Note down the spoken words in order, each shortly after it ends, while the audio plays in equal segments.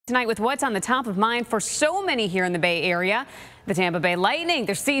Tonight with what's on the top of mind for so many here in the Bay Area. The Tampa Bay Lightning,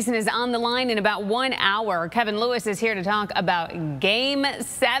 their season is on the line in about 1 hour. Kevin Lewis is here to talk about Game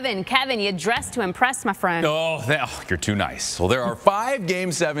 7. Kevin, you dressed to impress, my friend. Oh, you're too nice. Well, there are 5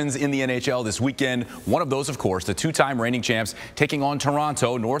 Game 7s in the NHL this weekend. One of those, of course, the 2-time reigning champs taking on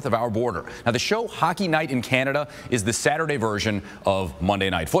Toronto north of our border. Now, the show Hockey Night in Canada is the Saturday version of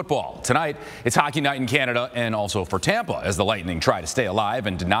Monday Night Football. Tonight, it's Hockey Night in Canada and also for Tampa as the Lightning try to stay alive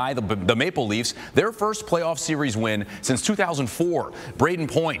and deny the Maple Leafs their first playoff series win since 2004. Braden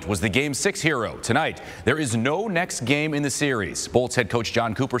Point was the Game 6 hero. Tonight, there is no next game in the series. Bolts head coach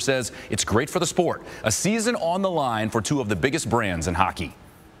John Cooper says it's great for the sport. A season on the line for 2 of the biggest brands in hockey.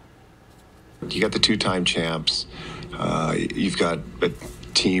 You got the 2-time champs. You've got a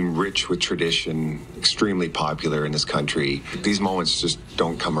team rich with tradition, extremely popular in this country. These moments just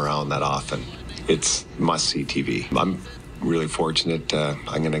don't come around that often. It's must-see TV. I'm really fortunate. I'm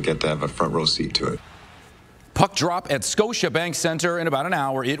going to get to have a front row seat to it. Puck drop at Scotiabank Center in about an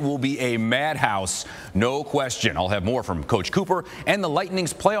hour. It will be a madhouse, no question. I'll have more from Coach Cooper and the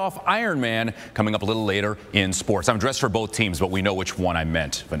Lightning's playoff Ironman coming up a little later in sports. I'm dressed for both teams, but we know which one I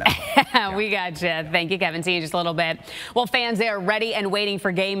meant, Vanessa. Yeah. We got you. Thank you, Kevin. See you in just a little bit. Well, fans, they are ready and waiting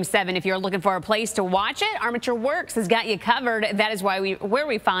for Game 7. If you're looking for a place to watch it, Armature Works has got you covered. That is where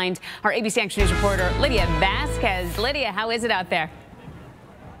we find our ABC Action News reporter, Lydia Vasquez. Lydia, how is it out there?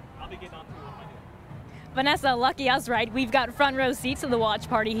 Vanessa, lucky us, right? We've got front row seats to the watch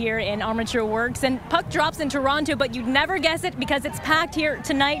party here in Armature Works, and puck drops in Toronto, but you'd never guess it because it's packed here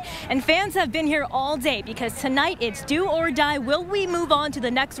tonight, and fans have been here all day because tonight it's do or die. Will we move on to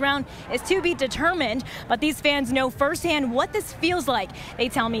the next round is to be determined, but these fans know firsthand what this feels like. They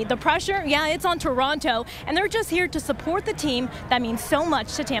tell me the pressure, yeah, it's on Toronto, and they're just here to support the team that means so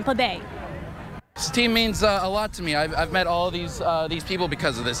much to Tampa Bay. This team means a lot to me. I've met all these people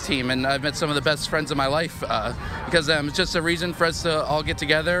because of this team, and I've met some of the best friends of my life because of them. It's just a reason for us to all get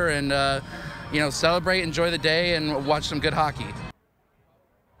together and celebrate, enjoy the day, and watch some good hockey.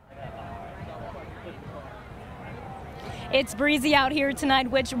 It's breezy out here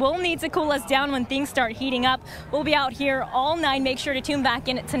tonight, which will need to cool us down when things start heating up. We'll be out here all night. Make sure to tune back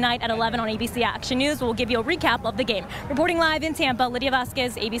in tonight at 11 on ABC Action News. We'll give you a recap of the game. Reporting live in Tampa, Lydia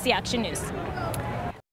Vasquez, ABC Action News.